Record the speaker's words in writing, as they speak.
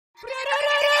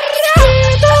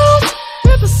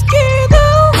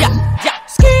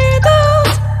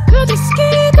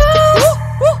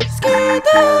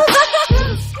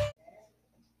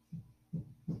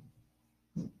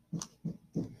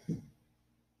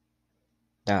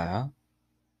Yeah.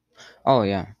 Oh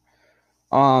yeah.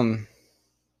 Um.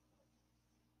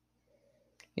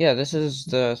 Yeah. This is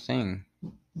the thing.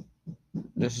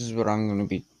 This is what I'm gonna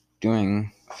be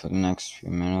doing for the next few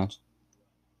minutes.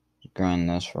 Grind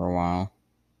this for a while.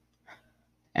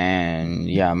 And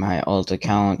yeah, my alt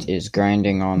account is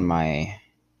grinding on my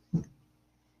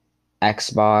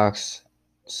Xbox.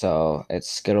 So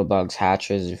it's Skittlebugs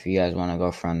Hatches if you guys want to go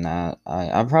friend that.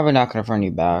 I'm probably not gonna friend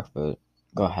you back, but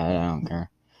go ahead, I don't care.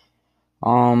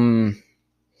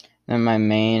 Then my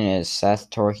main is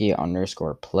Seth Torquey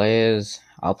underscore plays.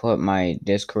 I'll put my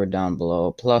Discord down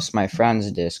below, plus my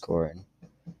friend's Discord.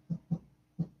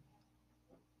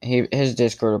 His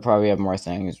Discord will probably have more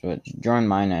things, but join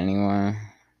mine anyway.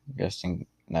 Just join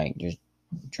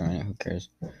it. Who cares?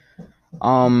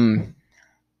 Oh,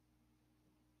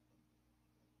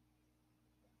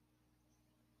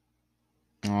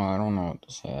 I don't know what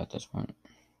to say at this point.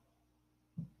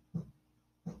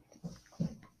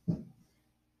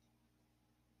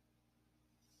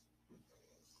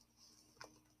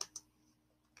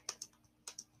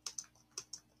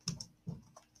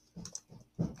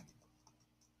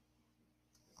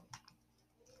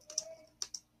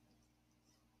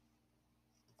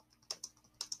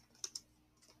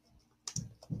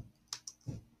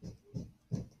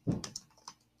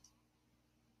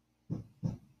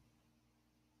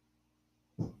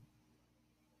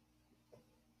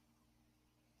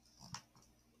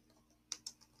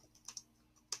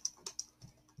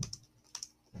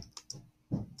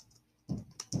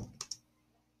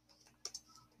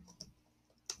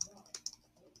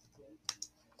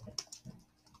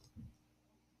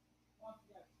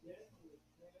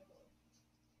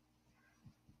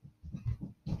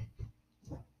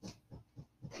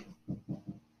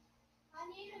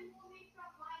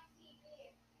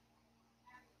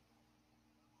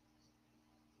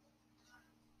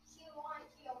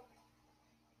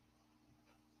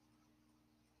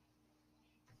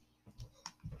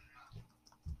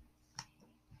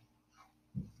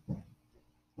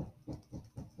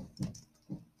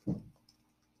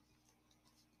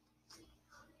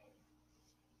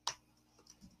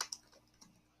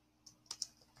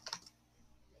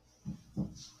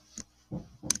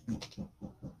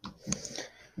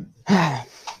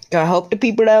 Gotta help the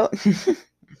people out.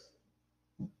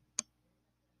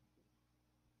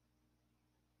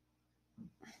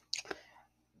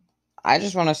 I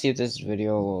just want to see if this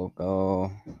video will go.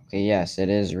 Okay, yes, it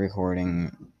is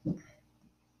recording.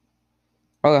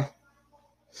 Okay,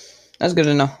 that's good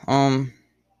to know.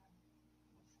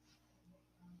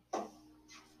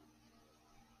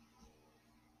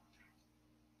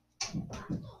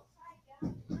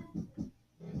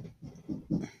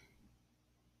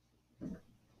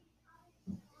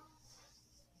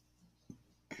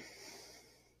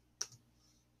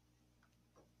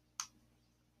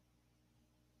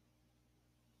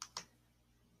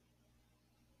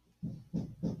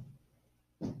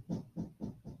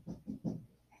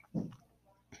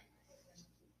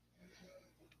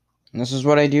 This is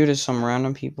what I do to some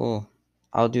random people.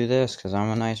 I'll do this because I'm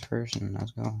a nice person.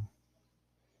 Let's go.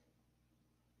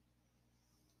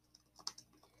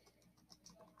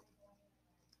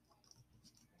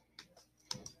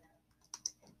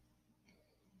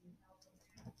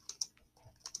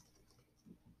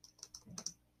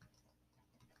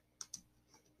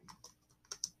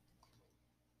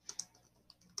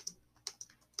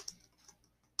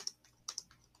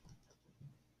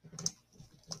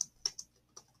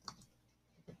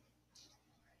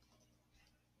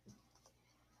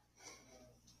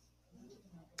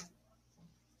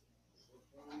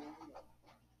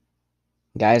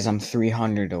 Guys, I'm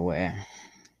 300 away.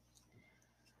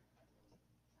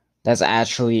 That's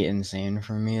actually insane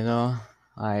for me, though.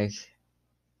 Like,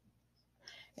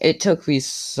 it took me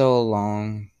so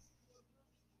long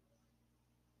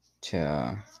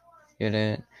to get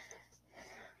it.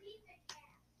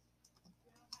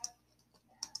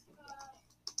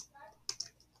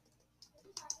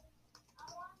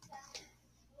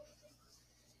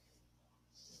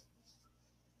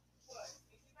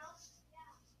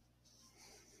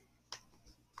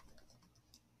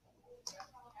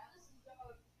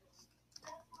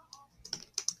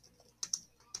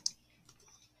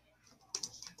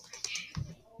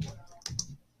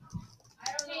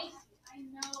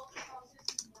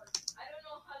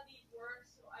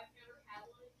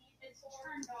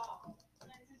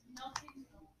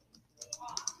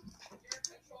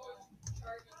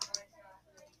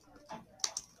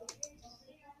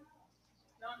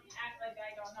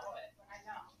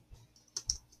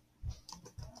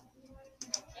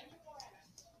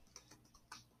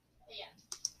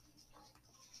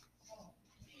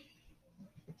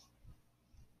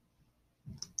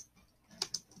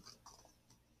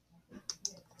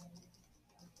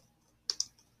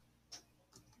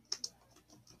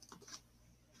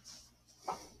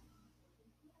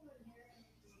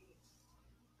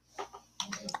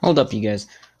 Hold up, you guys.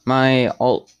 My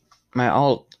alt,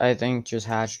 I think just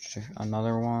hatched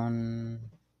another one.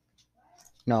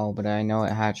 No, but I know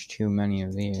it hatched too many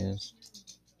of these.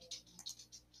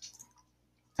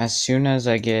 As soon as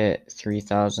I get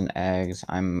 3,000 eggs,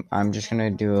 I'm just gonna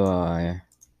do I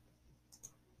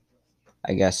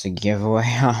guess a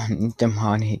giveaway on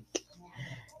demonic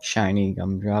shiny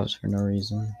gumdrops for no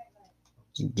reason.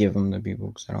 Just give them to people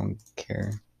because I don't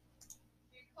care.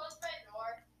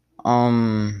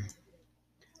 I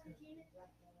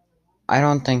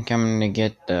don't think I'm gonna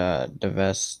get the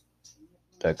vest,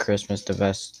 the Christmas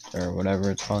vest or whatever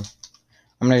it's called.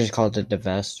 I'm gonna just call it the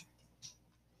vest.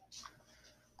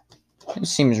 It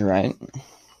seems right.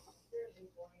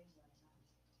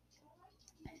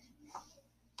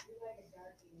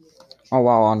 Oh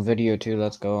wow, on video too.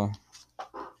 Let's go.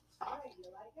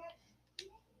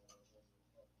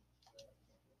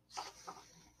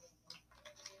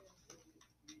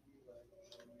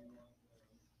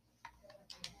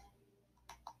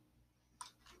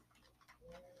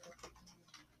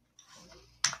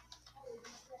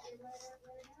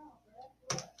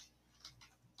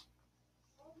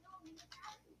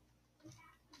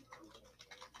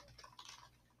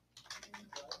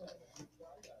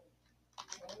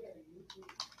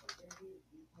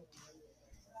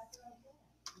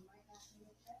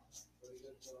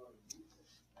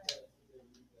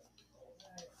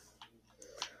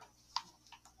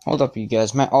 Hold up, you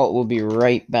guys. My alt will be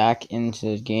right back into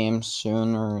the game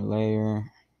sooner or later.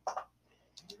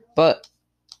 But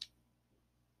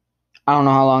I don't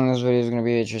know how long this video is going to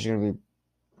be. It's just going to be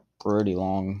pretty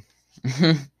long.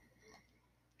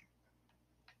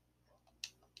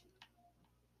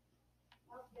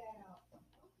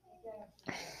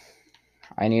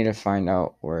 I need to find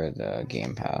out where the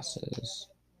Game Pass is.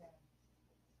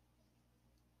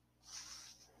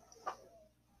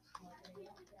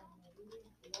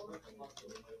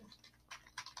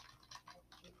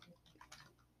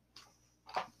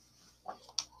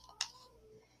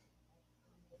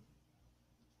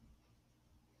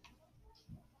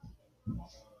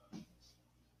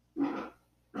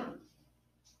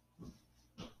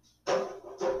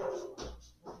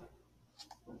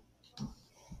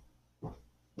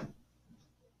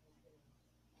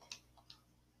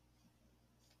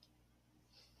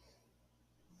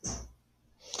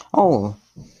 Oh,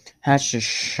 hatched a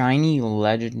shiny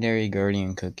legendary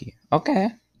guardian cookie. Okay.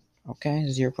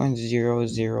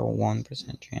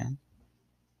 0.001% chance.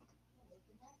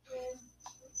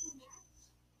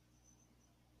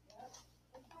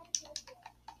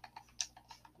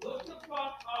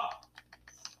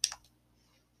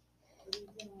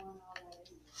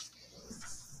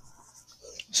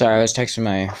 Sorry, I was texting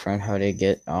my friend how to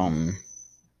get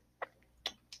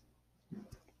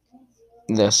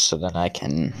this so that I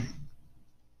can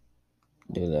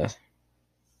do this.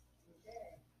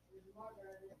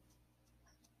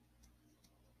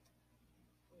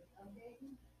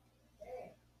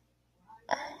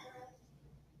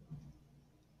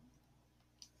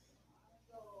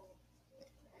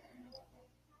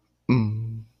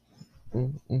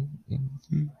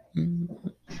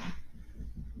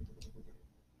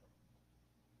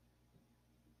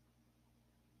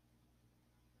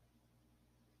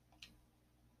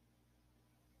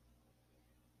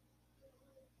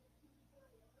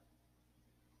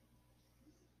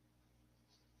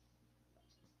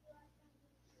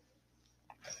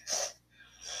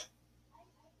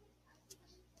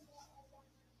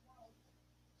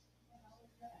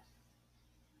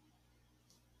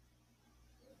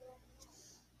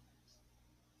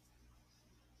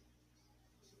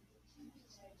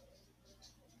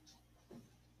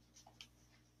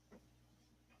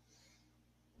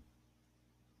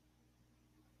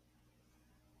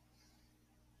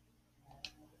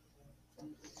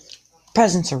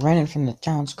 Presents are rented from the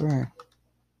town square.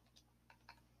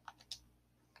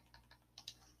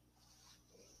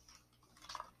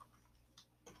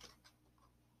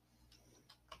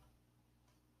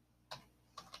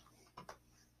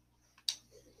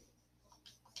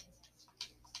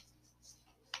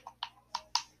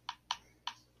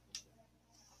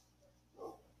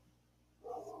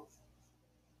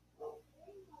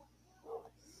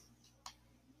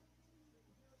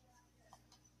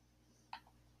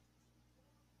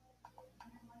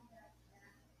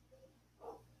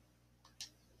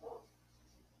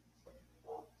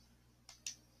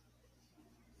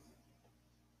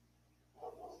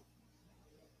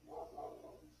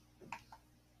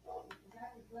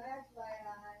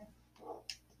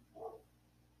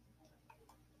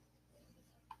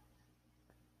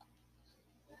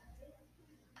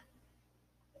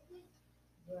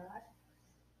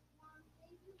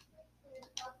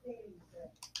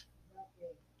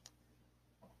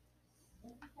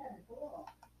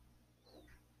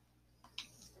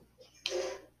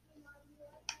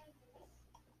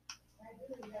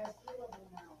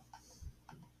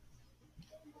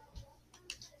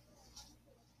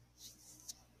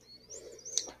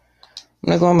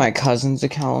 I'm gonna go on my cousin's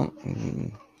account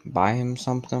and buy him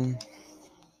something.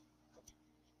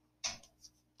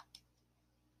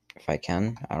 If I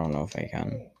can. I don't know if I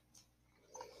can.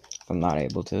 If I'm not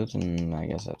able to, then I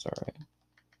guess that's alright.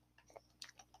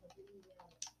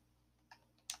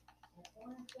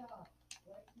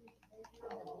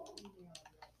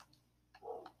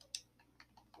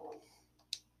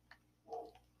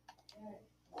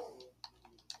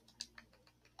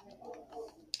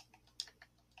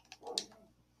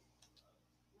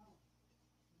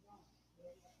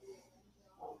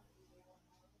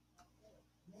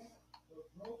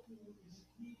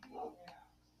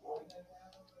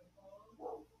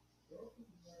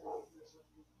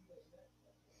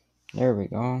 There we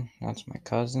go. That's my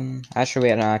cousin.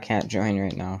 Actually, I can't join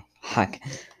right now. Fuck.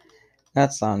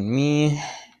 That's on me.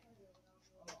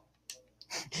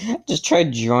 Just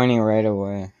tried joining right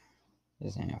away.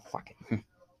 This ain't fucking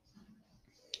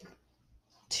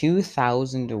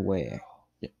 2,000 away.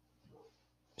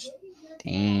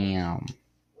 Damn.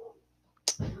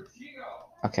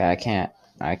 Okay, I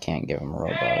can't give him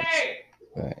Robux.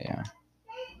 But yeah.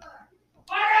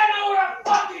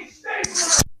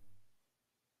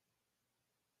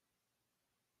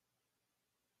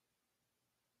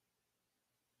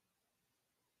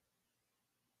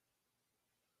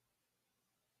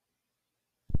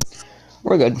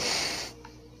 We're good.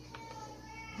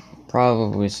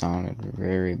 Probably sounded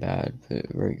very bad, but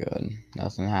we're good.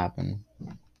 Nothing happened.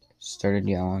 Started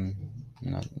yelling.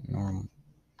 Nothing normal.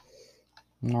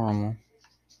 Normal.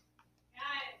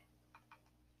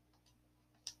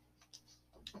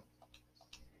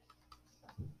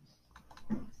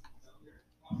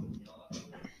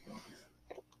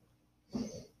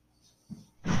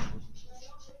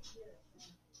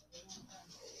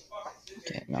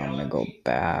 Okay, now I'm gonna go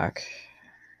back.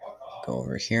 Go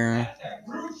over here.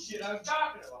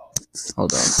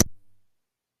 Hold on.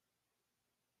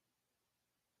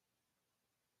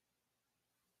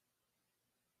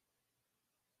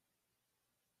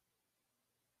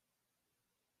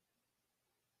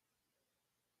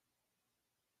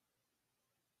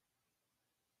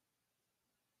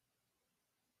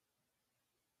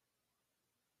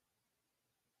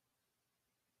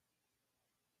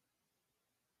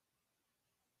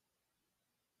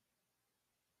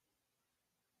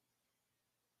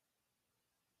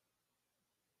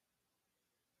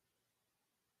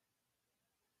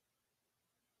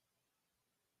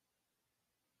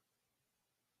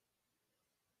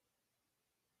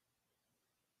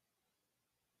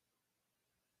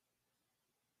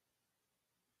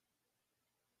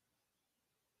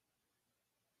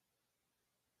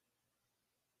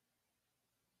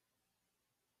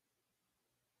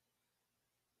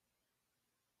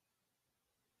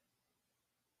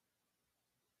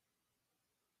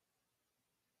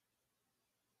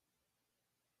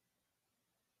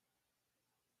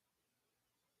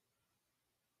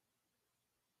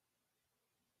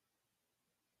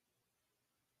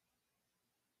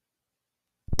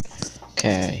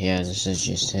 Okay, yeah, this is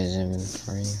just his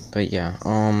inventory. But yeah,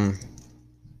 I'm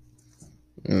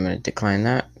gonna decline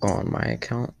that, go on my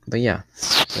account. But yeah,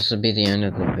 this will be the end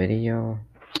of the video,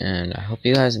 and I hope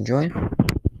you guys enjoy.